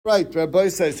Right, Rabbi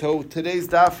says, so today's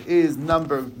daf is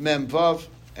number Mem Vav,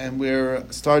 and we're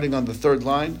starting on the third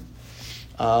line,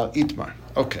 Itmar.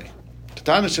 Okay.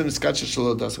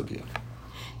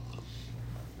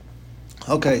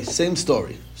 Okay, same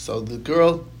story. So the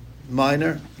girl,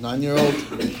 minor,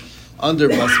 9-year-old, under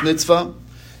Bas Mitzvah,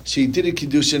 she did a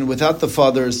Kiddushin without the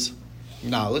father's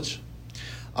knowledge.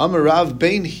 Amarav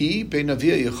bein hi, bein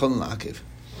avia yichol lakiv.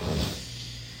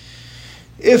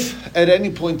 If at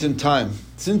any point in time,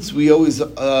 since we always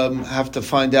have to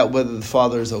find out whether the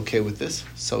father is okay with this,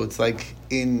 so it's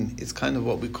kind of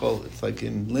what we call, it's like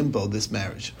in limbo, this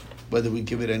marriage, whether we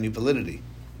give it any validity.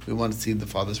 We want to see the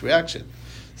father's reaction.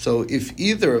 So if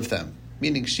either of them,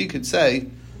 meaning she could say,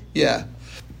 yeah,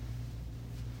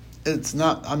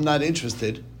 I'm not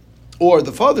interested, or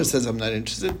the father says I'm not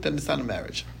interested, then it's not a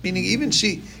marriage. Meaning even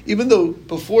though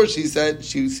before she said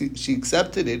she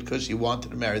accepted it because she wanted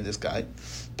to marry this guy,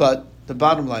 but the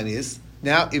bottom line is,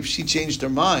 now if she changed her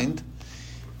mind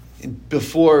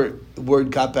before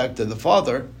word got back to the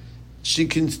father, she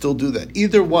can still do that.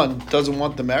 Either one doesn't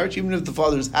want the marriage, even if the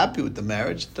father is happy with the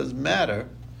marriage, it doesn't matter.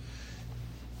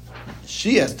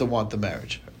 She has to want the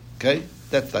marriage. Okay?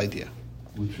 That's the idea.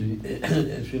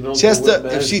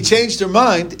 If she changed her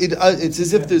mind, it's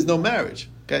as if there's no marriage.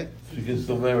 Okay? She can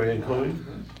still marry a Kohen?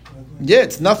 Yeah,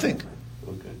 it's nothing.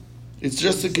 Okay. It's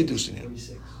just a Kiddushin.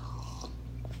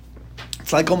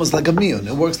 It's almost like a miyun.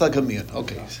 It works like a miyun.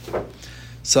 Okay.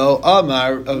 So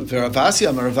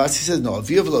Ravasi says no.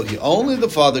 Only the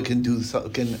father can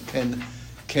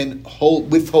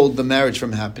withhold the marriage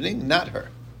from happening, not her.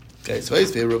 Okay, so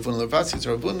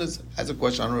Ravun has a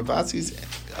question on Ravasi's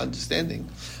understanding.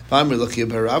 Others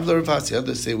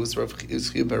say it was Rav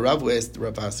who asked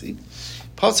Ravasi.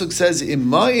 Pasuk says,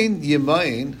 Imayin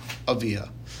Yemayin Avia.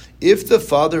 If the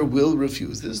father will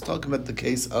refuse, this is talking about the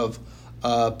case of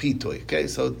Pitoy. Okay,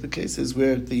 so the case is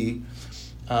where there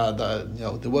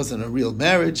wasn't a real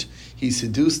marriage. He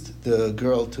seduced the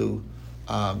girl to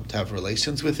have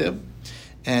relations with him.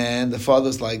 And the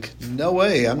father's like, no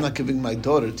way, I'm not giving my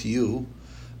daughter to you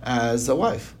as a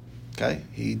wife. Okay?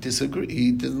 He disagreed.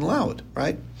 He didn't allow it,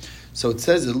 right? So it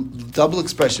says a double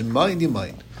expression, mind.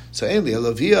 So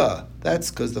that's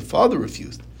because the father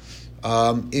refused.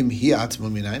 How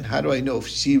do I know if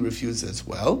she refused as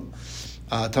well?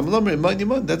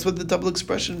 That's what the double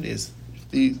expression is.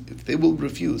 If they will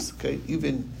refuse, okay,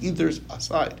 either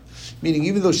side. Meaning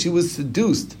even though she was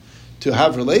seduced to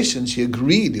have relations, she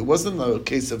agreed. It wasn't a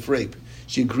case of rape.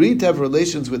 She agreed to have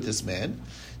relations with this man.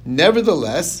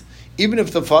 Nevertheless, even if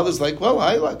the father's like, well,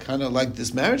 I kind of like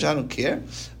this marriage, I don't care,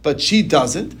 but she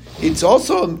doesn't, it's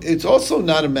also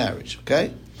not a marriage,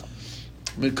 okay?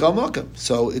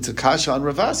 So it's a kasha on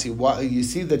Ravasi. Why, you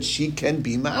see that she can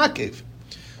be ma'akev.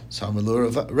 So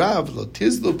Rav lo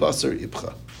tizlu basar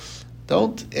ibcha.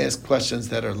 Don't ask questions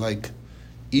that are like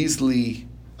easily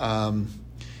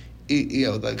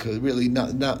really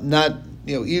not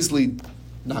easily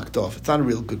knocked off. It's not a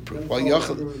real good proof.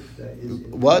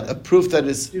 A proof that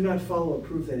is... Do not follow a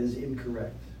proof that is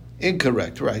incorrect.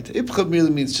 Incorrect, right. Ibcha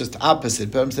really means just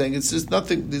opposite, but I'm saying it's just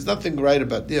nothing, there's nothing right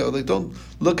about, don't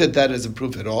look at that as a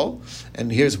proof at all.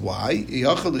 And here's why.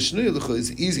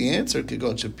 Is easy answer,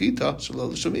 where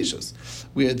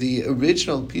the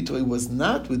original pitoi was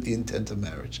not with the intent of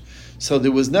marriage. So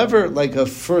there was never like a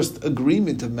first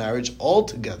agreement of marriage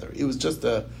altogether. It was just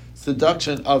a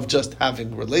seduction of just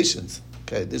having relations.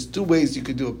 Okay, there's two ways you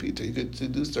could do a pitoi. You could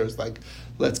seduce her as like,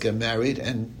 let's get married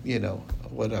and,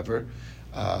 whatever.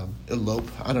 Elope,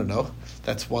 I don't know.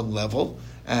 That's one level,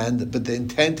 but the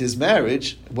intent is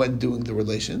marriage when doing the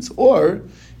relations, or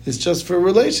it's just for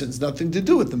relations, nothing to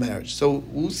do with the marriage. So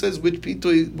who says which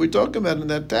pitui we're talking about in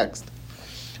that text?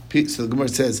 So the Gemara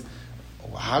says,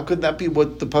 how could that be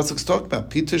what the pasuk's talking about?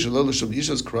 Pitui shalol l'shum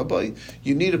isha's krabai.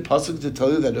 You need a pasuk to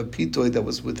tell you that a pitui that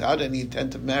was without any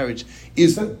intent of marriage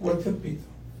is what's a pitui?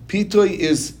 Pitui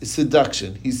is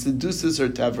seduction. He seduces her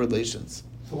to have relations.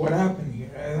 So what happened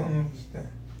here? I don't understand.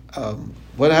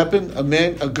 What happened? A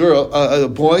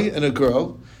boy and a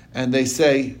girl, and they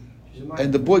say,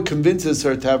 and the boy convinces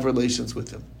her to have relations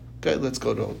with him. Okay, let's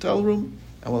go to a hotel room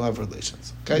and we'll have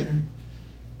relations. Okay? Mm-hmm.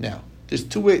 Now, there's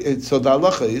two ways. So the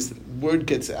halacha is, word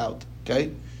gets out.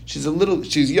 Okay? She's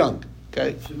young.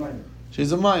 Okay?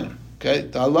 She's a minor. Okay?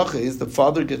 The halacha is the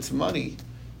father gets money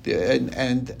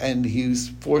and he's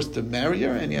forced to marry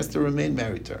her and he has to remain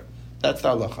married to her. That's the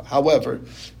halacha. However,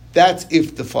 that's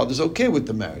if the father's okay with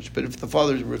the marriage. But if the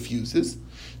father refuses,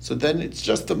 so then it's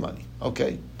just the money.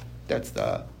 Okay? That's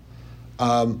the...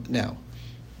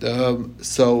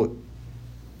 so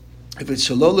if it's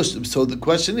shalolish, so the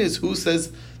question is, who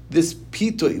says this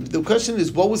pitoi? The question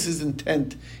is, what was his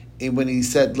intent when he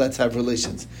said, let's have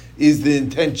relations? Is the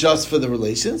intent just for the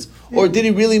relations? Or did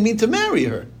he really mean to marry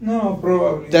her? No,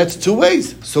 probably. That's two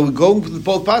ways. So we're going with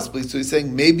both possibly. So he's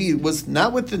saying maybe it was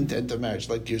not with the intent of marriage,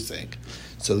 like you're saying.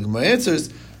 So the Gemara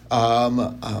answers,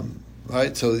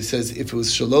 right? So he says, if it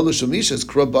was shalol shomishas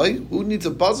krabai, who needs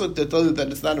a pasuk to tell you that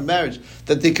it's not a marriage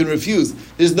that they can refuse?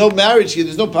 There's no marriage here.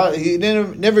 There's no. He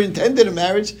never intended a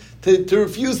marriage to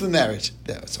refuse the marriage.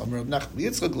 So Rav Nachman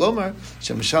Yitzchak Lomar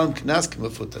shemishalem knas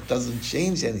k'mafut. That doesn't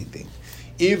change anything.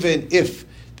 Even if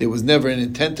there was never an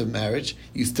intent of marriage,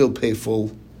 you still pay full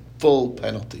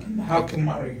penalty. How to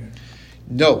marry her?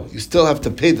 No, you still have to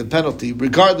pay the penalty,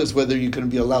 regardless whether you're going to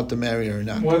be allowed to marry her or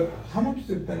not. What? How much is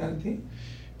the penalty?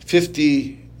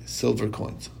 50 silver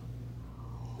coins.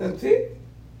 That's it?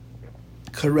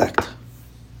 Correct.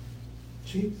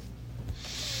 Cheap.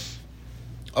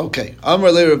 Okay.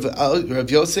 Amar le Rav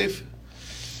Yosef.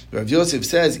 Rav Yosef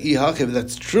says, if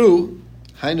that's true,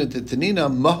 hainu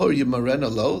detanina mahor yimarena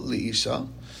lo liisha,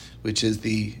 which is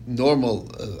the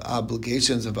normal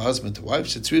obligations of a husband to wife.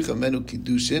 Shetzricha menu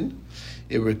kiddushin.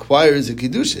 It requires a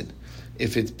kiddushin.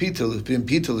 If it's pitul, if been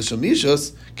pitul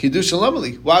l'shamishos, kiddushin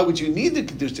lamali. Why would you need the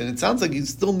kiddushin? It sounds like you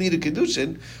still need a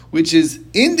kiddushin, which is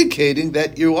indicating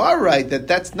that you are right, that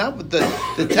that's not what the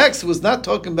text was not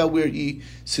talking about where he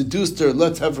seduced her,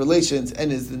 let's have relations,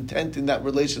 and his intent in that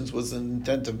relations was an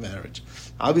intent of marriage.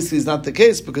 Obviously it's not the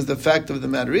case, because the fact of the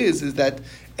matter is that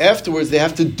afterwards they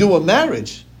have to do a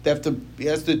marriage. He has to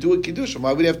do a kiddushin.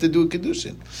 Why would he have to do a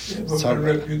kiddushin? Yeah, but her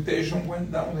reputation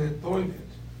went down the toilet.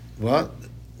 What?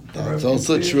 That's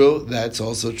also true. That's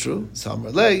also true.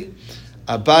 Samarlei,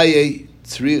 Abaye.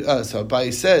 So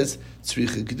Abaye says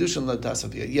tzricha kiddushin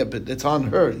l'tasavia. Yeah, but it's on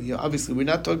her. Obviously, we're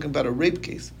not talking about a rape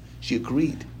case. She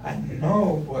agreed. I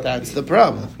know, but that's the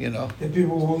problem. The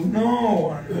people will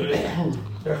know and the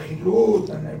chilut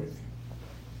and everything.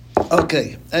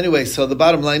 Okay. Anyway, so the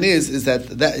bottom line is that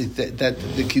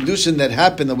the kiddushin that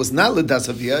happened that was not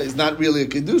l'dasavia is not really a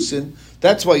kiddushin.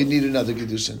 That's why you need another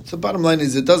kiddushin. So the bottom line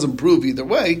is it doesn't prove either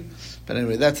way. But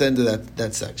anyway, that's the end of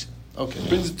that section. Okay,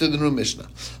 brings it to the new Mishnah.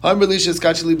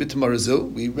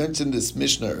 We mentioned this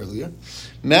Mishnah earlier.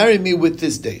 Marry me with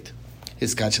this date.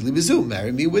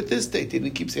 Marry me with this date. And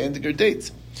he keeps handing her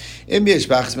dates.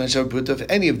 If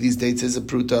any of these dates is a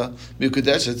pruta,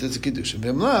 it's a kiddushin.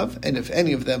 And if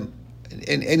any of them,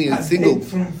 in any a single date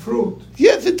from fruit.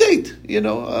 Yeah, the date.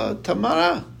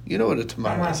 Tamara. You know what a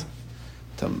tamara is.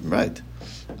 Right.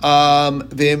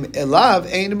 Otherwise,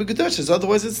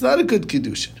 it's not a good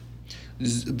kiddushin.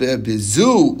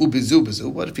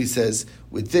 What if he says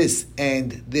with this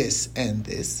and this and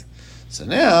this? So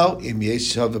now,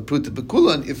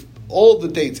 if all the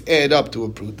dates add up to a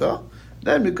pruta,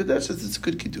 then it's a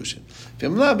good kiddushin.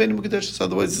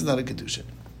 Otherwise, it's not a kiddushin.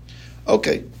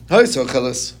 Okay.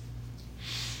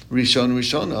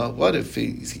 Rishona. What if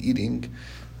he's eating?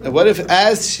 What if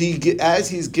as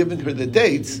he's giving her the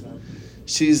dates,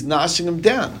 she's noshing him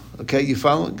down? Okay, you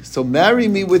following? So marry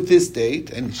me with this date,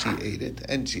 and she ate it,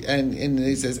 and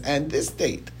he says, and this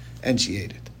date, and she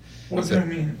ate it. What does that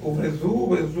mean?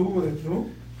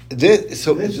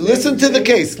 Listen to the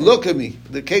case. Look at me.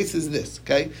 The case is this.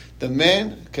 Okay, the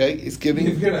man. Okay, is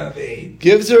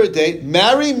gives her a date.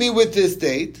 Marry me with this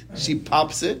date. She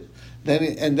pops it.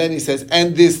 Then he says,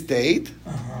 and this date.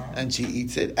 And she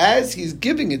eats it. As he's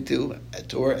giving it to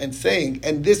her and saying,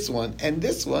 and this one,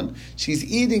 she's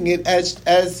eating it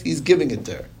as he's giving it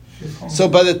to her. So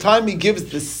by the time he gives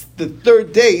the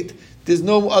third date, there's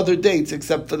no other dates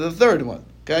except for the third one.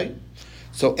 Okay?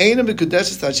 So you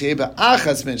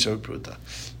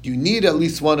need at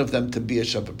least one of them to be a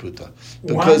shabapruta.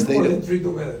 Because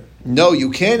No, you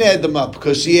can't add them up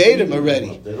because she ate them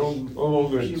already.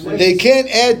 They can't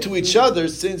add to each other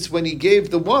since when he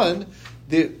gave the one,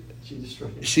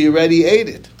 she already ate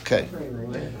it. Okay,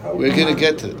 we're going to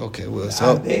get to it. Okay, well,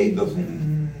 so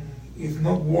is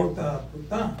not worth a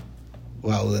pruta.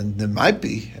 Well, then there might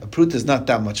be. A pruta is not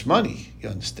that much money. You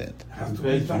understand? Has to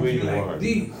be something like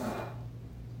this.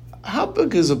 How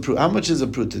big is a pruta? How much is a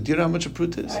pruta? Do you know how much a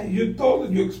pruta is? You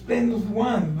explained this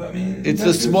one. I mean, it's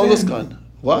the smallest gun.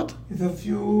 What? It's a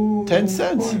few 10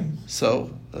 cents. Coins.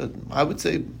 So I would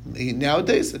say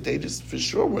nowadays a date is for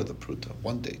sure worth a pruta.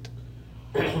 One date.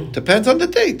 Depends on the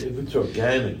date. If it's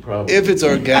organic, probably. If it's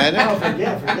organic.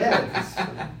 forget. It's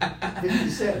 50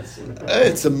 cents.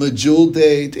 It's a majul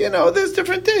date. There's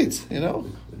different dates.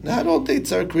 Not all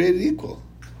dates are created equal.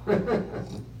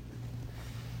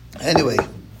 Anyway.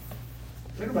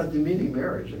 What about demeaning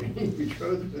marriage? I mean, you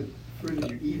chose the fruit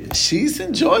and you eat it. She's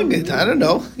enjoying it. I don't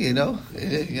know.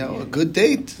 A good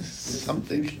date.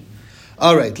 Something.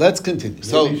 All right, let's continue.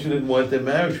 Maybe she didn't want their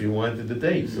marriage, she wanted the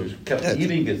date, so she kept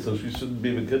eating it, so she shouldn't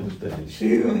be the Kiddush day.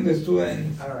 She understood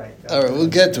anything. All right. We'll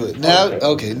get to it. Now,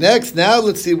 okay, next, now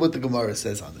let's see what the Gemara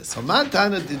says on this. So,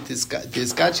 Mantana did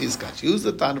Iskachi. Who's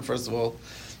the Tana, first of all,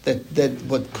 that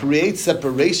what creates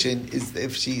separation is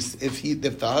if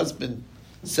the husband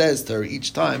says to her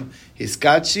each time,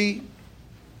 Hiskachi,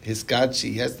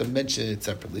 he has to mention it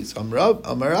separately. So,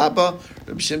 Amar Abba,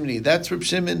 Reb Shimoni, that's Reb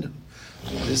Shimon.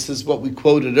 This is what we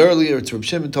quoted earlier. It's Reb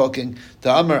Shimon talking.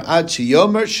 The Amar Ad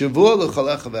Yomer Shavua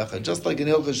L'Chalecha. Just like in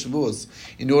Hilchos Shavuos,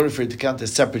 in order for it to count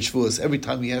as separate Shavuos, every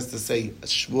time he has to say a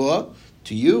Shavua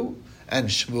to you, and a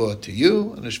Shavua to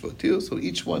you, and a Shavua to you. So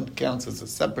each one counts as a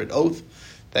separate oath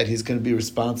that he's going to be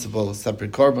responsible, a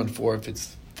separate korban for if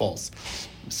it's false.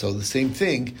 So the same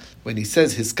thing, when he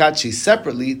says Hiskachi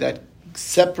separately, that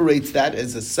separates that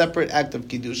as a separate act of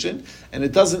Kiddushin, and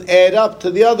it doesn't add up to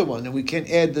the other one, and we can't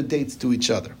add the dates to each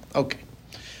other. Okay.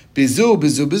 Bizu.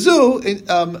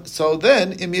 So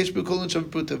then, Im Yesh B'Kulin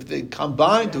Shavapruta, if they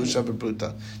combine to a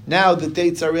Shavapruta, now the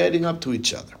dates are adding up to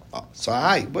each other. So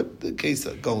what the case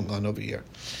going on over here?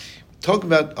 Talking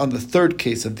about on the third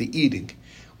case of the eating.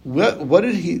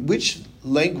 Which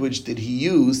language did he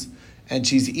use, and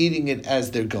she's eating it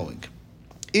as they're going?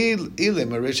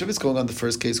 Marishav is going on the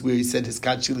first case where he said his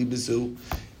kachili bezu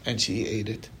and she ate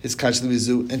it. His kachili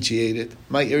bezu and she ate it.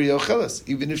 My area ochelas.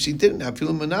 Even if she didn't have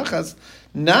filu menachas,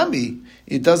 nami,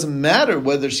 it doesn't matter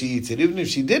whether she eats it. Even if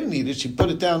she didn't eat it, she put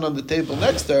it down on the table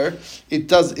next to her.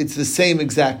 It's the same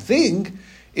exact thing.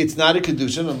 It's not a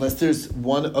kedushin unless there's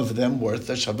one of them worth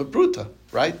a shavapruta,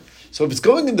 right? So if it's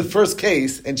going in the first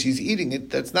case and she's eating it,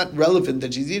 that's not relevant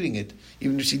that she's eating it.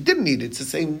 Even if she didn't eat it, it's the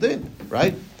same thing,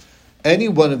 right? Any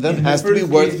one of them has to be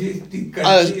worth. You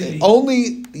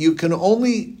can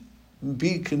only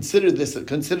consider this a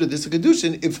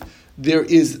kedushin if there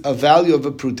is a value of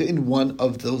a pruta in one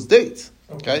of those dates.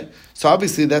 Okay, so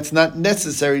obviously that's not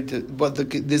necessary but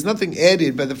there's nothing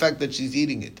added by the fact that she's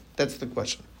eating it. That's the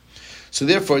question. So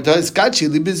therefore, he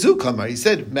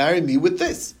said, "Marry me with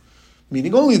this,"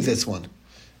 meaning only this one,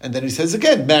 and then he says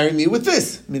again, "Marry me with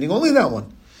this," meaning only that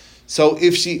one. So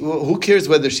if who cares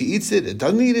whether she eats it or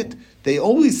doesn't eat it? They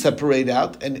always separate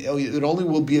out, and it only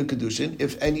will be a kedushin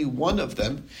if any one of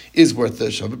them is worth the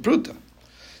shavapruta.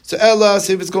 So Ella,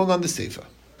 see if it's going on the sefer.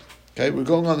 Okay, we're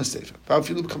going on the sefer.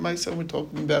 We're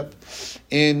talking about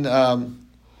in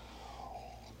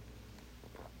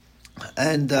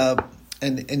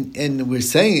and we're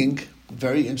saying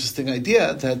very interesting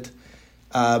idea that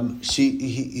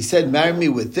he said, "Marry me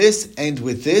with this and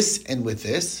with this and with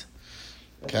this."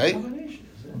 Okay,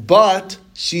 but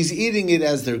she's eating it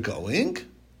as they're going,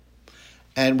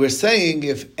 and we're saying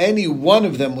if any one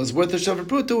of them was worth a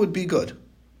shavapruta, would be good.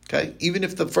 Okay, even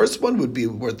if the first one would be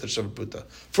worth a shavapruta.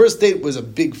 First date was a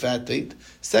big fat date.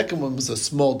 Second one was a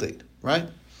small date, right?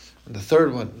 And the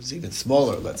third one was even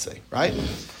smaller, let's say, right?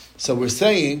 So we're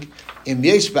saying im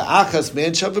yesh ba'achas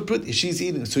man shavapruta. She's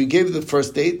eating, so he gave her the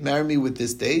first date. Marry me with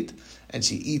this date, and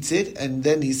she eats it, and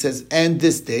then he says, and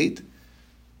this date,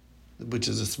 which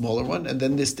is a smaller one, and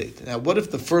then this date. Now, what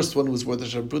if the first one was worth a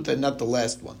shavapruta and not the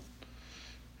last one?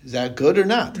 Is that good or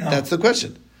not? No. That's the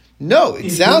question. No,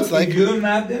 it sounds like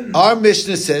our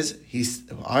Mishnah says.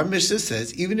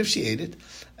 Even if she ate it,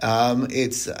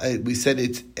 we said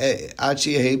it's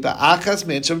akas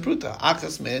man shavapruta.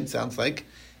 Akas man sounds like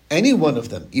any one of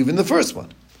them, even the first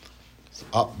one. So,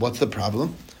 what's the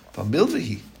problem? From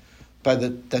milvahi,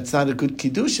 that's not a good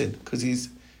kiddushin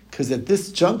because at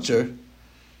this juncture,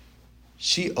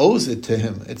 she owes it to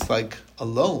him. It's like a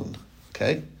loan,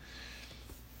 okay?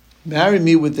 Marry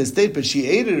me with this date, but she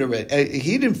ate it already.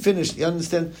 He didn't finish, you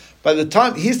understand? By the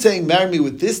time he's saying, marry me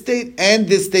with this date, and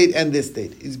this date, and this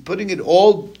date. He's putting it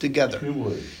all together.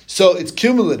 Cumulative. So it's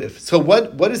cumulative. So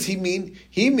what does he mean?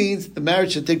 He means the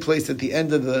marriage should take place at the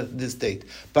end of this date.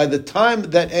 By the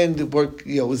time that end work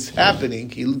was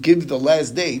happening, he'll give the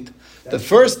last date. The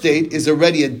first date is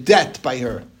already a debt by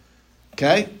her,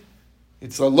 okay?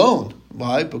 It's a loan.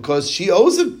 Why? Because she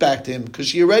owes it back to him because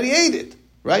she already ate it,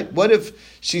 right? What if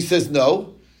she says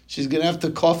no? She's going to have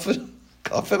to cough it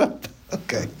up.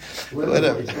 Okay,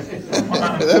 whatever.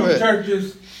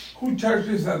 Who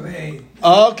charges are they?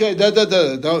 Okay,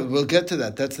 we'll get to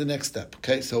that. That's the next step.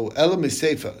 Okay, so Ella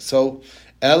Misefa. So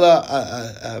Ella.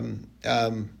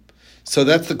 So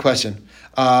that's the question.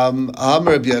 Rabbi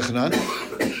Yochanan.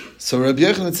 So Rabbi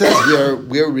Yochanan says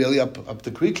we're really up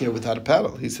the creek here without a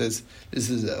paddle. He says this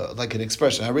is like an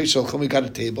expression. Harei Sholchim, we got a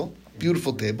table,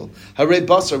 beautiful table. Harei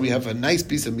Basar, we have a nice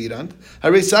piece of meat on.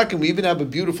 Harei Sakin, we even have a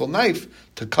beautiful knife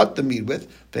to cut the meat with.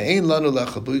 Ve'ein lanu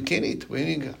lechabu, you can't eat.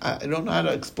 I don't know how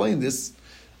to explain this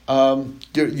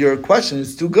Your question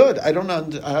is too good. I don't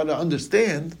know how to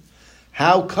understand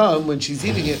how come when she's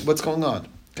eating it, what's going on?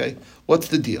 Okay, what's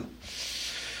the deal?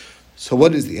 So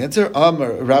what is the answer?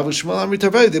 Amar, Rav Shmuel, Amri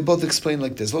Tarvai, they both explain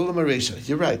like this.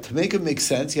 You're right. To make it make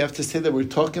sense, you have to say that we're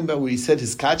talking about where he said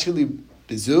hiskachili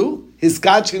bizu,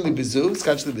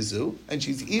 and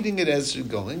she's eating it as she's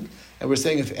going. And we're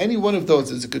saying if any one of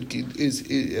those is a good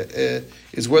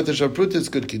is worth a shavpruta, it's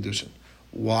good kiddushin.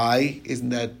 Why isn't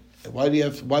that? Why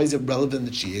is it relevant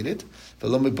that she ate it?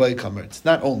 It's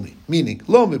not only meaning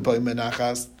lo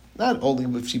menachas. Not only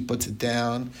if she puts it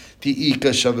down, the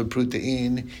ika shava pruta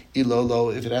in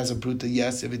ilolo. If it has a pruta,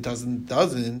 yes. If it doesn't.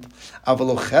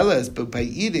 Avalocheles, but by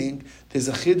eating, there's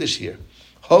a chiddush here.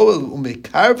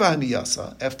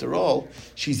 After all,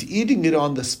 she's eating it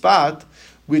on the spot,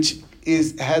 which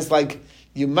has like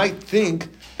you might think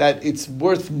that it's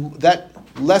worth that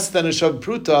less than a shav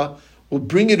pruta will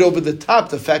bring it over the top.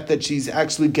 The fact that she's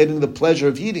actually getting the pleasure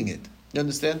of eating it. You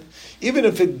understand? Even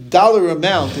if a dollar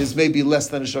amount is maybe less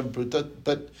than a shav pruta,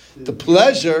 but the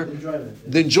pleasure,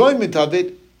 the enjoyment of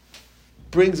it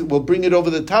will bring it over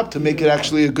the top to make it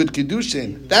actually a good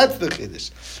kiddushin. That's the chiddush.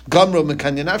 Gamro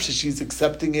mekanyanavshe, she's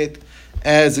accepting it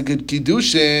as a good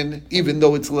kiddushin, even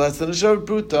though it's less than a shav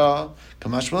pruta.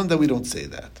 Kamashmalan, that we don't say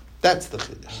that. That's the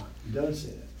chiddush. You don't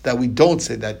say that. That we don't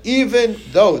say that, even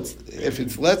though if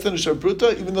it's less than a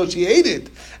shavpruta, even though she ate it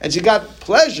and she got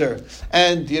pleasure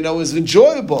and it was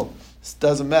enjoyable, it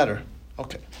doesn't matter.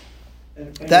 Okay,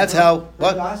 and that's how.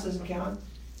 What das doesn't count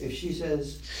if she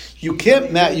says you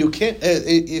can't. You can't.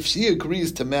 If she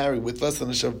agrees to marry with less than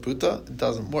a shavpruta, it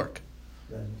doesn't work.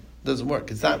 Doesn't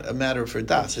work. It's not a matter of her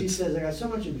das. She says, "I got so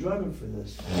much enjoyment for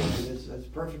this. That's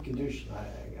perfect condition."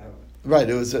 Right,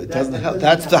 it doesn't help.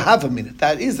 That's the havamina.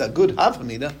 That is a good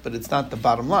havamina, but it's not the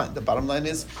bottom line. The bottom line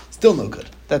is still no good.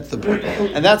 That's the point.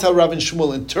 And that's how Rav and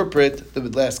Shmuel interpret the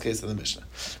last case of the Mishnah.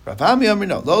 Rav Ami Amri,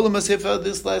 no.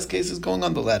 This last case is going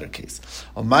on the latter case.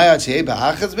 What does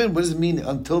it mean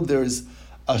until there's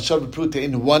a shav pruta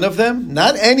in one of them?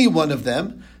 Not any one of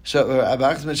them.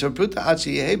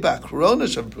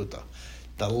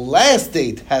 The last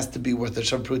date has to be worth a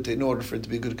shav pruta in order for it to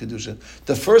be a good kedushin.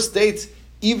 The first date,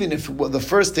 even if the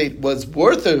first date was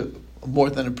worth more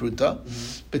than a pruta,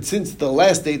 but since the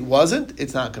last date wasn't,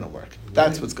 it's not going to work.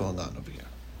 That's what's going on over here.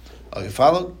 Oh, you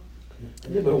follow?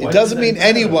 Yeah, it doesn't mean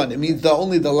anyone. It means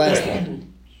only the last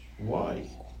one.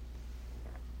 Why?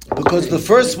 Because the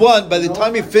first one, by the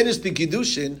time you finish the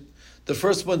kiddushin, the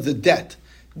first one's the debt.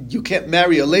 You can't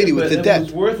marry a lady with the debt.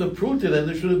 If it was worth a pruta, then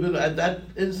there should have been at that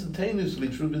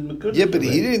instantaneously. Should have been mekudesh. Yeah, but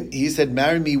he didn't. He said,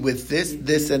 "Marry me with this,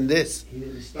 this, and this."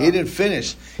 He didn't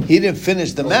finish. He didn't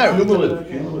finish the marriage.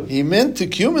 He meant to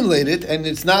accumulate it, and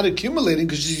it's not accumulating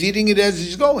because she's eating it as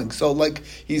she's going. So, like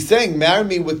he's saying, "Marry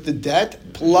me with the debt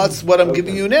plus what I'm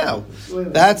giving you now."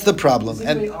 That's the problem. Does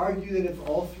anybody argue that if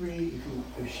all three,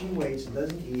 if she waits and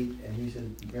doesn't eat, and he said,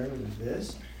 "Marry me with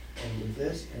this, and with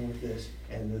this, and with this,"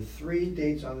 and the 3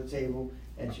 dates on the table,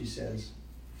 and she says,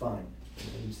 "Fine."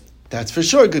 That's for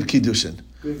sure good kiddushin.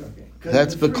 Good, okay.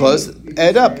 That's because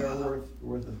add up.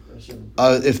 Worth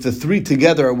a if the 3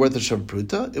 together are worth a shav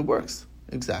pruta, it works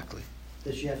exactly.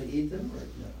 Does she have to eat them or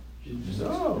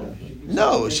no?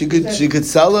 No, she could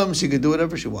sell them. She could do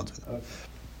whatever she wants with them. Okay.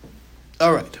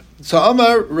 All right. So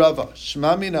Amar Rava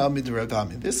Shmami Naamid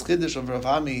Ravami. This chiddush of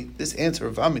Ravami, this answer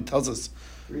of Ravami tells us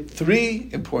 3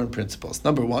 important principles.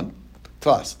 Number 1,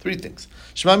 tell us 3 things.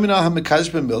 Shmami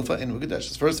Naamikash ben Milfa in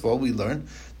Ugadesh. First of all, we learn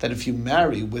that if you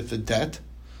marry with a debt,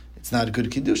 it's not a good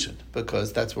kiddushin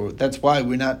because that's why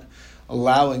we're not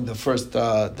allowing the first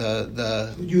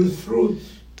use fruits.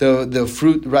 The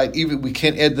fruit, right? Even we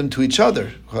can't add them to each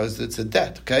other because it's a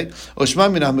debt. Okay. What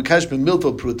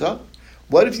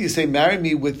if you say marry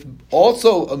me with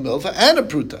also a milfa and a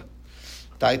pruta,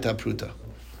 daita pruta?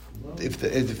 If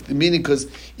the meaning, because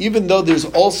even though there's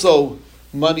also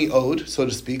money owed, so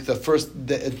to speak, the first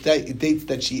dates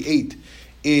that she ate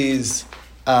is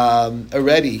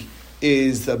already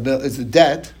is a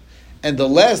debt, and the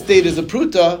last date is a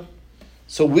pruta.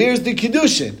 So where's the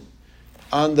kiddushin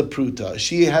on the pruta?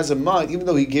 She has a mind, even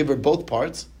though he gave her both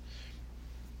parts.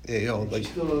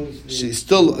 She's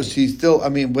still. I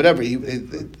mean, whatever.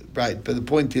 Right, but the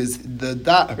point is,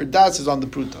 her das is on the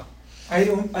pruta. I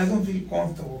don't feel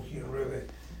comfortable here, really.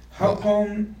 How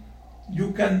come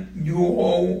you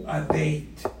owe a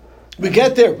date? We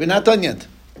get there. We're not done yet.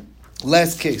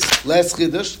 Last case, last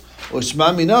chiddush.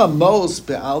 Oshmamina mos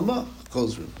be'alma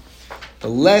chosru. The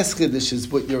last chiddush is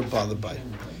what you're bothered by.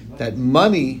 That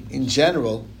money in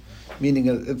general, meaning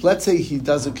if let's say he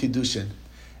does a kiddushin,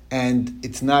 and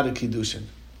it's not a kiddushin.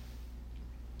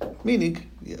 Meaning,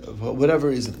 for whatever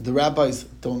reason, the rabbis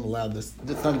don't allow this.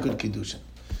 That's not a good Kiddushin.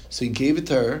 So he gave it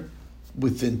to her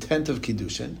with the intent of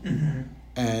Kiddushin,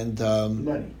 and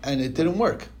it didn't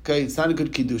work. Okay, it's not a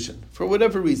good Kiddushin. For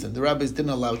whatever reason, the rabbis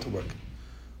didn't allow it to work.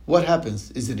 What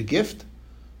happens? Is it a gift?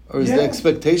 Or is the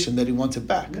expectation that he wants it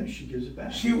back? No, she gives it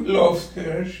back. She loves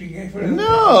her. She gave her.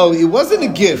 No, it wasn't a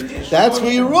gift. That's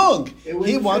where you're wrong.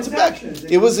 He wants it back.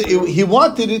 He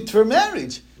wanted it for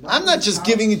marriage. I'm not just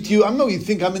giving it to you. I know you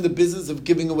think I'm in the business of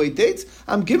giving away dates.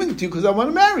 I'm giving it to you because I want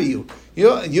to marry you.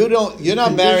 You're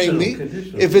not marrying me.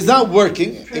 If it's not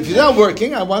working,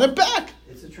 I want it back.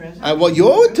 It's a transaction. You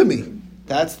owe it to me.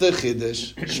 That's the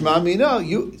chiddush. Shema mina.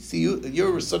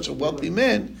 You're such a wealthy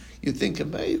man. You think,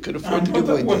 you could afford to give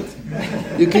away dates.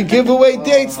 You can give away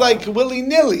dates like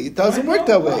willy-nilly. It doesn't work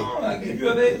that way.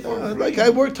 Like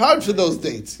I worked hard for those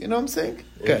dates. You know what I'm saying?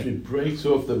 Okay. If she breaks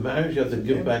off the marriage, you have to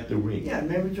give back the ring. Yeah,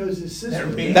 remember chose his sister.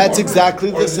 That's exactly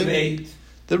the same.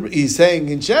 He's saying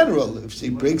in general, if she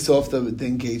breaks off the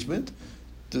engagement,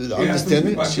 the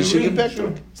understanding, she should give back to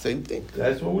her. Same thing.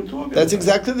 That's what we're talking about. That's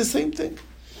exactly the same thing.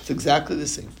 It's exactly the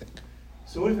same thing.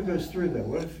 So what if it goes through though?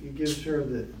 What if he gives her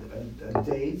the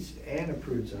dates and a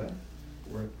pruta,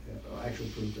 or actual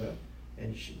pruta,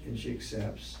 and she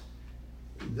accepts?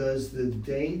 Does the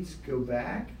dates go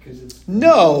back? Because it's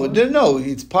no.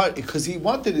 It's part because he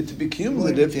wanted it to be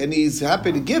cumulative, and he's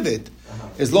happy to give it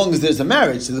as long as there's a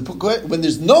marriage. So when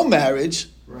there's no marriage,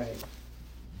 right?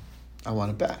 I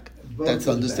want it back. Both that's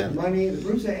understandable. Money, the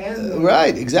pruta, and the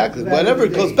right, exactly. Whatever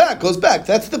goes back.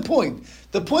 That's the point.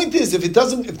 The point is, if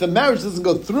the marriage doesn't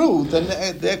go through, then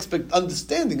the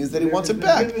understanding is that he wants it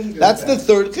back. That's the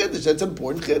third chiddush. That's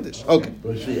important chiddush. Okay.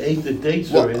 But she ate the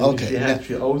dates already.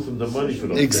 She owes him the money for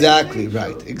those exactly dates.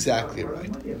 Right. Exactly right.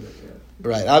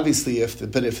 Right. Obviously,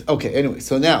 anyway.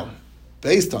 So now,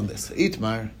 based on this,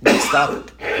 Itmar, next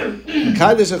topic.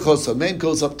 Kaddish Achoso, man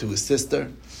goes up to his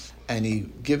sister, and he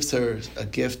gives her a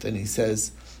gift, and he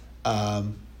says,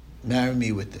 "Marry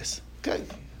me with this." Okay.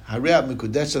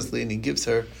 And he gives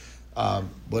her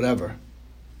whatever,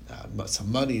 some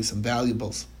money, some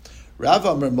valuables. Rav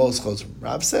Amar Moschos.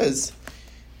 Rav says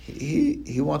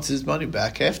he wants his money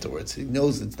back afterwards. He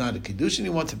knows it's not a Kiddushin, he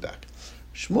wants it back.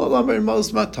 Shmuel Amar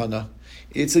Mos Matana.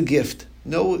 It's a gift.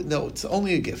 No, it's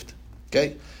only a gift.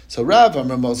 Okay? So Rav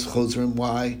Amar Moschos.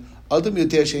 Why? Everyone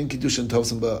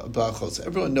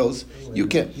knows you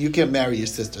can't marry your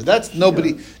sister. That's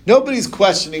nobody's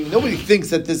questioning. Nobody thinks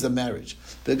that this is a marriage.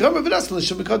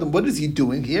 What is he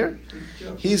doing here?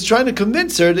 He's trying to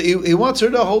convince her that he wants her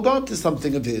to hold on to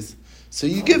something of his. So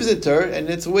he gives it to her, and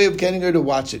it's a way of getting her to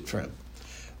watch it for him.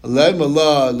 Why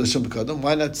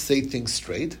not say things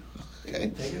straight?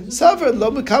 Okay.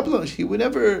 He would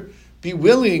never be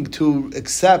willing to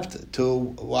accept to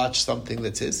watch something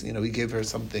that's his. He gave her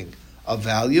something of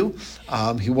value.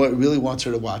 He really wants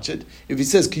her to watch it. If he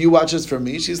says, "Can you watch this for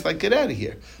me?" She's like, "Get out of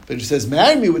here." But if he says,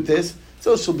 "Marry me with this,"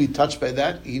 so she'll be touched by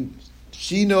that.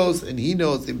 She knows and he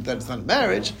knows that it's not a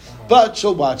marriage, but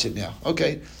she'll watch it now.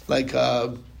 Okay, like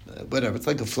whatever. It's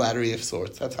like a flattery of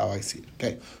sorts. That's how I see it.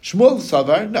 Okay, Shmuel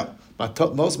Savar, no.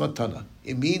 Mos matana.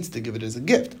 It means to give it as a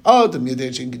gift. Oh, the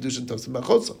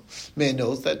man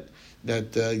knows that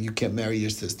you can't marry your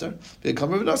sister. And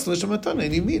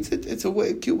he means it. It's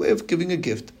a cute way of giving a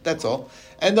gift. That's all.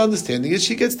 And the understanding is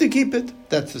she gets to keep it.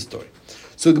 That's the story.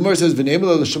 So Gemara says,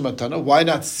 why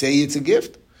not say it's a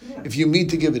gift? Yeah. If you mean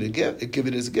to give it a gift, give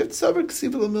it as a gift.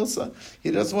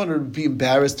 He doesn't want her to be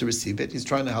embarrassed to receive it. He's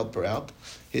trying to help her out.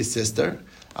 His sister.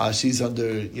 She's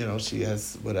under, she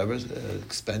has whatever,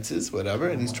 expenses, whatever,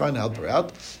 and he's trying to help her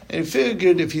out. And he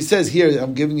figured if he says, "Here,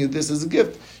 I'm giving you this as a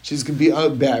gift," she's going to be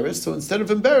embarrassed. So instead of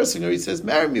embarrassing her, he says,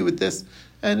 "Marry me with this."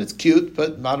 And it's cute,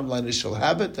 but bottom line is she'll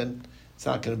have it, and it's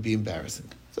not going to be embarrassing.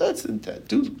 So that's the intent.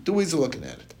 Two ways of looking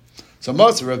at it. So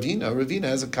Masa Ravina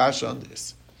has a kasha on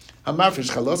this. Hamarfish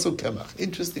chalaso kemach.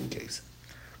 Interesting case.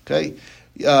 Okay?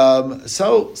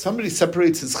 So somebody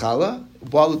separates his challah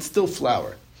while it's still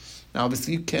flour. Now,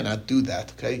 obviously, you cannot do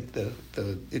that. Okay,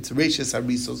 it's reishis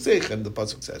hariso sechem. The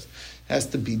pasuk says it has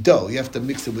to be dough. You have to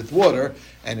mix it with water,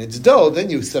 and it's dough. Then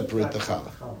you separate the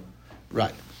challah.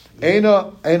 Right?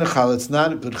 Eina challah. It's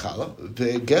not a good challah.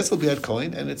 The gezel biad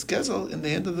kohen, and it's gezel in the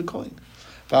hand of the kohen.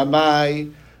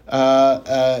 V'amai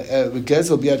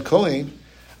gezel biad kohen.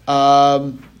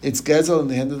 It's gezel in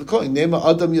the hand of the kohen. Nema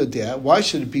adam yodea. Why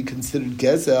should it be considered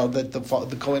gezel that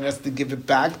the kohen has to give it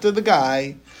back to the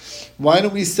guy? Why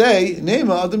don't we say,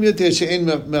 Nema adam yodea she'en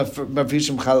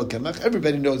mavrishim challah kemach?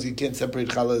 Everybody knows you can't separate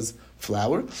challah's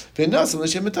flour.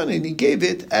 And he gave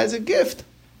it as a gift.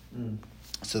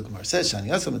 So the Gemara says, Shani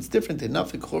Yasam, it's different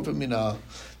enough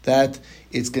that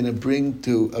it's going to bring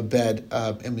to a bad.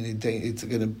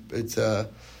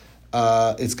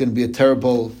 It's going to be a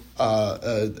terrible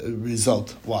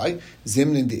result. Why?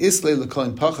 Zimnin the Islay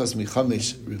lekoin pachas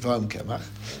michamish rivam kemach.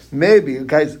 Maybe,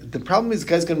 guys, the problem is the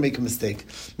guy's going to make a mistake.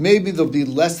 Maybe there'll be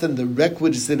less than the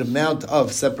requisite amount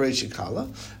of separation challah.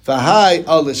 V'hai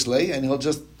alishlei, and he'll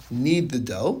just knead the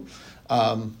dough.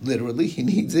 Literally, he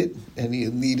needs it, and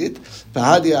he'll knead it.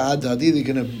 V'hadia adadi,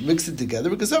 they're going to mix it together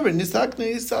because over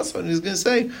nisakne isasva, and he's going to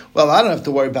say, well, I don't have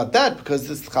to worry about that because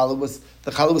the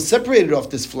challah was separated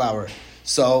off this flour.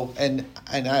 So and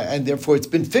therefore it's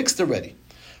been fixed already.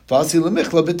 And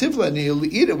he'll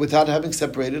eat it without having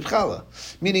separated challah.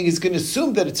 Meaning he's going to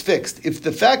assume that it's fixed. If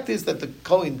the fact is that the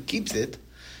Kohen keeps it,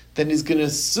 then he's going to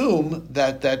assume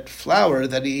that that flour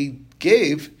that he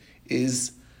gave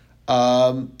was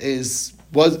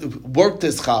worked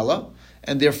as challah,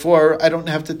 and therefore I don't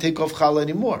have to take off challah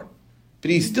anymore.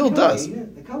 But he still does.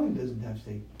 The Kohen doesn't have to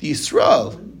take. The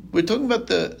Yisrael. We're talking about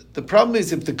the problem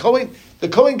is if the Kohen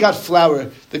got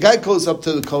flour, the guy goes up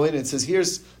to the Kohen and says,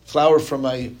 "Here's flour from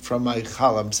my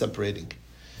challah I'm separating,"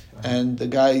 and he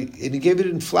gave it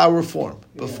in flour form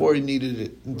before he kneaded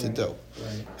it into dough.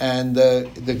 Right. And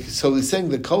so he's saying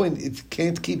the Kohen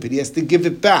can't keep it; he has to give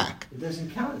it back. It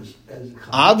doesn't count as challah.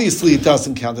 Obviously, it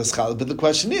doesn't count as challah. But the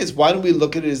question is, why don't we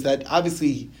look at it as that?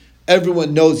 Obviously,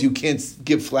 everyone knows you can't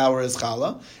give flour as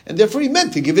challah, and therefore he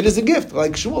meant to give it as a gift,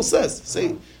 like Shmuel says.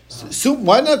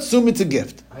 Why not assume it's a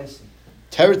gift? I see.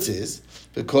 Teretz is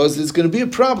because there's going to be a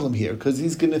problem here, because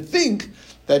he's going to think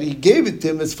that he gave it to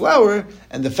him as flour,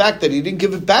 and the fact that he didn't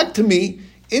give it back to me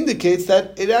indicates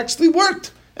that it actually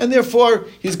worked, and therefore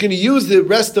he's going to use the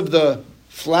rest of the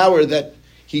flour that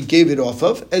he gave it off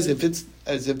of as if the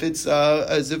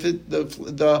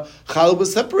challah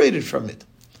was separated from it.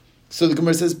 So the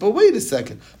Gemara says, but wait a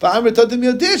second.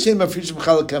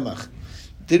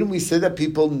 Didn't we say that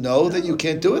people know that you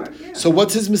can't do it? Yeah. So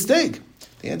what's his mistake?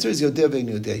 The answer is Yodeh ve'en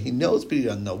Yodeh. He knows, but he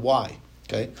doesn't know why.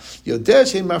 Okay? Yodeh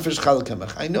she'en mafresh challah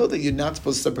kemach. I know that you're not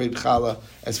supposed to separate challah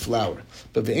as flour.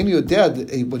 But ve'en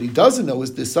Yodeh, what he doesn't know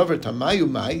is the savar tamayu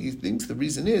mai. He thinks the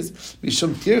reason is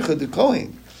mishum tircha de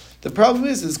kohen. The problem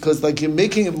is because like you're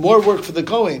making it more work for the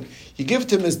kohen. You give it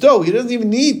to him as dough. He doesn't even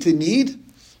need to knead.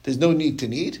 There's no need to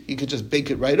knead. You could just bake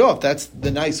it right off. That's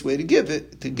the nice way to give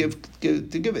it. To give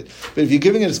it. But if you're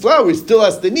giving it as flour, he still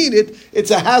has to knead it. It's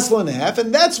a hassle and a half,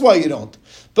 and that's why you don't.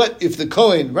 But if the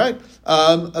Kohen, right,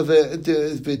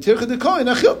 the Kohen,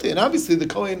 and obviously the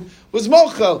Kohen was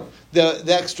mochel the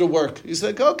extra work. He's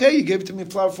like, okay, you gave it to me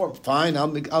in flour form. Fine, I'll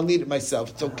knead it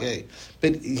myself. It's okay.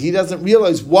 But he doesn't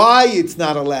realize why it's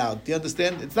not allowed. Do you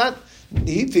understand? It's not.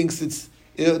 He thinks it's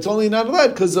only not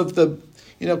allowed because of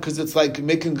because it's like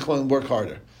making the Kohen work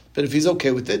harder. But if he's okay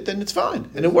with it, then it's fine,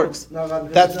 and it works. No,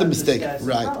 that's the mistake,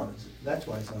 right? That's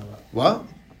why it's not allowed. What?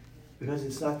 Because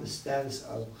it's not the status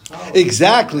of challah.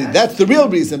 Exactly, that's the real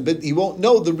reason. But he won't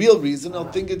know the real reason.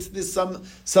 He'll think it's this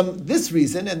this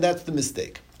reason, and that's the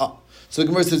mistake. So the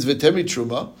Gemara says, "V'temi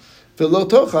truma, v'lo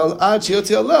tochal ad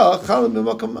sheyotzi Allah chalim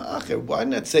b'makom acher." Why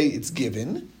not say it's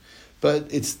given, but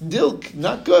it's still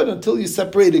not good until you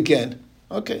separate again?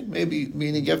 Okay, maybe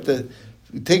meaning you have to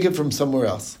take it from somewhere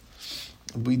else.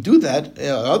 We do that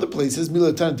other places.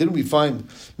 Milatan, didn't we find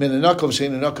menanakov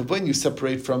sheinanakov when you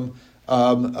separate from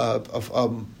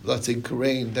let's say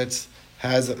grain that's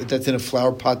in a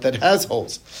flour pot that has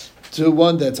holes to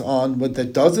one that's on what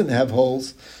that doesn't have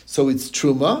holes? So it's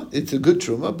truma. It's a good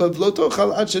truma, but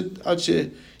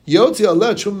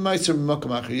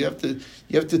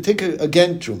you have to take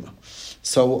again truma.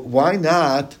 So why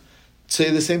not say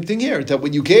the same thing here, that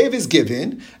what you gave is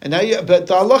given, and now but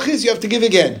the halach is you have to give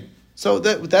again. So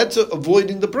that's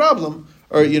avoiding the problem,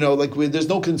 or like there's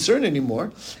no concern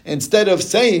anymore. Instead of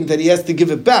saying that he has to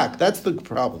give it back, that's the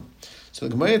problem. So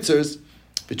the Gemara answers,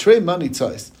 betray money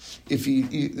tzais. If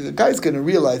the guy's going to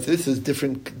realize this is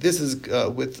different. This is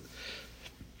with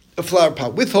a flower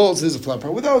pot with holes. This is a flower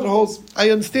pot without holes. I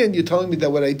understand you're telling me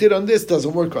that what I did on this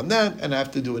doesn't work on that, and I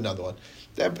have to do another one.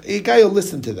 A guy will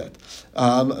listen to that.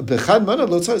 But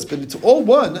it's all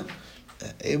one,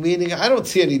 meaning I don't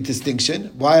see any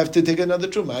distinction. Why have to take another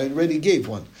truma? I already gave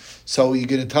one. So you're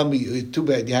going to tell me, too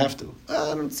bad, you have to.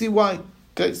 I don't see why.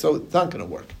 Okay, so it's not going to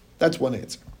work. That's one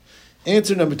answer.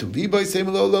 Answer number 2. V'boy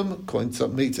seimel olam, coin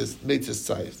some meitzes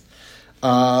sayes.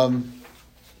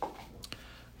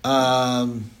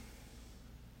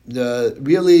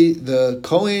 The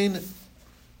Kohen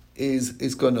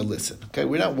is going to listen. Okay,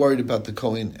 we're not worried about the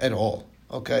Kohen at all.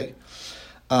 Okay,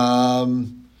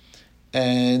 and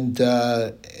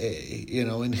he'll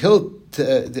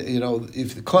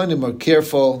if the Kohanim are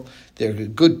careful, They're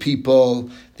good people.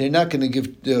 They're not going to give.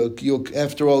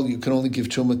 After all, you can only give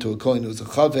truma to a kohen who's a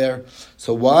chaver.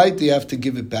 So why do you have to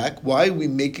give it back? Why are we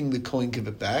making the kohen give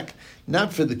it back?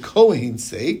 Not for the kohen's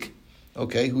sake,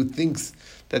 okay? Who thinks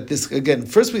that this again?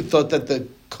 First, we thought that the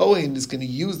kohen is going to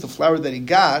use the flour that he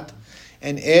got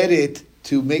and add it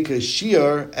to make a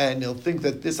shear, and he'll think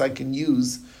that this I can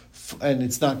use, and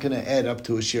it's not going to add up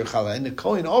to a shear challah. And the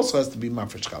kohen also has to be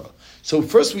mafresh challah. So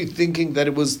first we're thinking that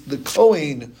it was the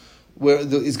kohen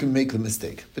is going to make the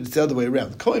mistake, but it's the other way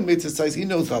around. The kohen made size; he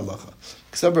knows the halacha.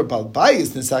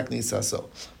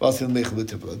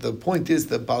 The point is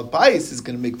that Baal Bayis is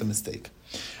going to make the mistake.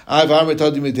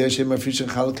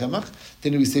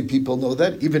 Didn't we say people know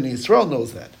that? Even Israel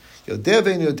knows that. He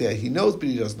knows, but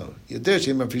he doesn't know.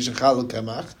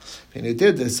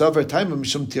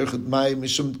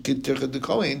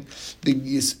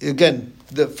 Again,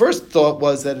 the first thought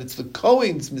was that it's the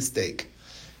Kohen's mistake.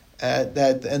 And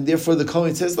therefore the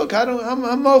Kohen says, look, I'm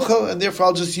mochel, and therefore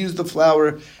I'll just use the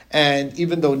flour. And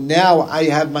even though now I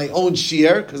have my own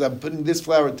shear, because I'm putting this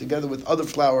flour together with other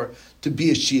flour to be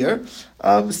a shear,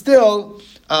 still,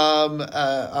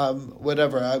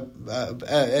 whatever,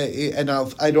 and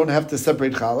I don't have to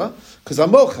separate challah, because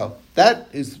I'm mochel. That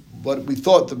is what we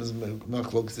thought the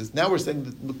machlokes is. Now we're saying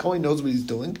that the Kohen knows what he's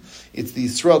doing. It's the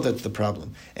Yisrael that's the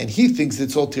problem. And he thinks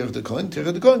it's all Tirach the Kohen.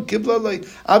 Tirach the Kohen, Kibla,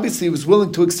 obviously he was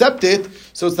willing to accept it,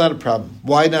 so it's not a problem.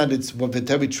 Why not? It's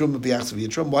V'tevi Truma B'yachsav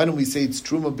Yitrum. Why don't we say it's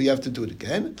Truma, but you have to do it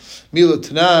again? Milo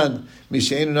Tanan,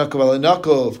 Mishainu Nakov Ala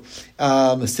Nakov,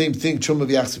 same thing, Truma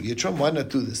B'yachsav Yitrum. Why not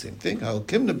do the same thing? How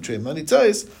Kimnab Trey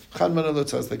Manitzais, Chan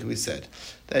Manalotzais, like we said.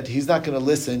 That he's not going to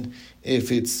listen if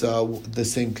it's the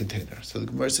same container. So the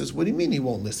Gemara says, what do you mean he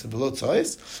won't listen?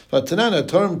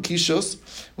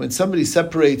 When somebody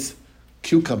separates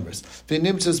cucumbers,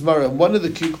 one of the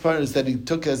cucumbers that he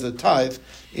took as a tithe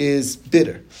is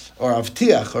bitter, or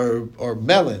avtiach, or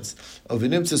melons, of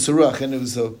and it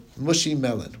was a mushy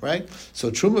melon, right?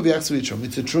 So truma v'yachsav truma.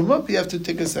 It's a truma, but you have to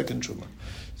take a second truma.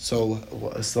 So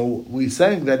we're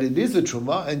saying that it is a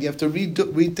truma, and you have to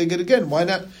retake it again. Why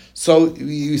not? So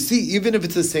you see, even if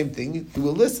it's the same thing, you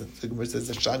will listen. The Gemara says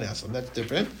a shana, that's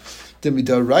different.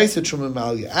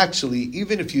 Actually,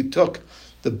 even if you took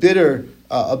the bitter,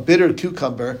 a bitter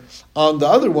cucumber on the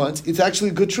other ones, it's actually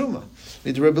a good truma.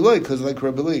 Because like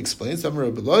Rabbi Loi explains, even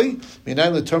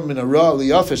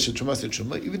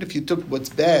if you took what's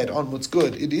bad on what's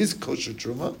good, it is kosher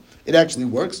truma. It actually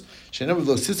works.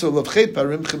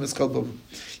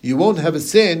 You won't have a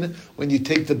sin when you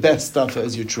take the best stuff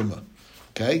as your truma.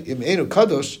 Okay? If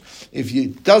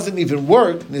it doesn't even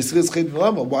work,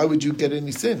 why would you get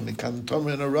any sin? So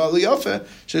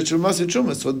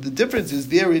the difference is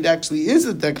there it actually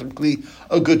is technically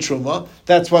a good truma.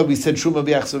 That's why we said truma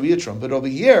b'yachsav yitrum. But over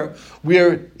here,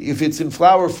 if it's in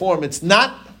flour form, it's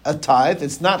not a tithe,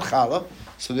 it's not challah,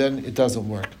 so then it doesn't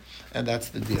work. And that's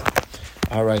the deal.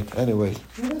 All right, anyway.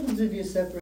 What happens if you separate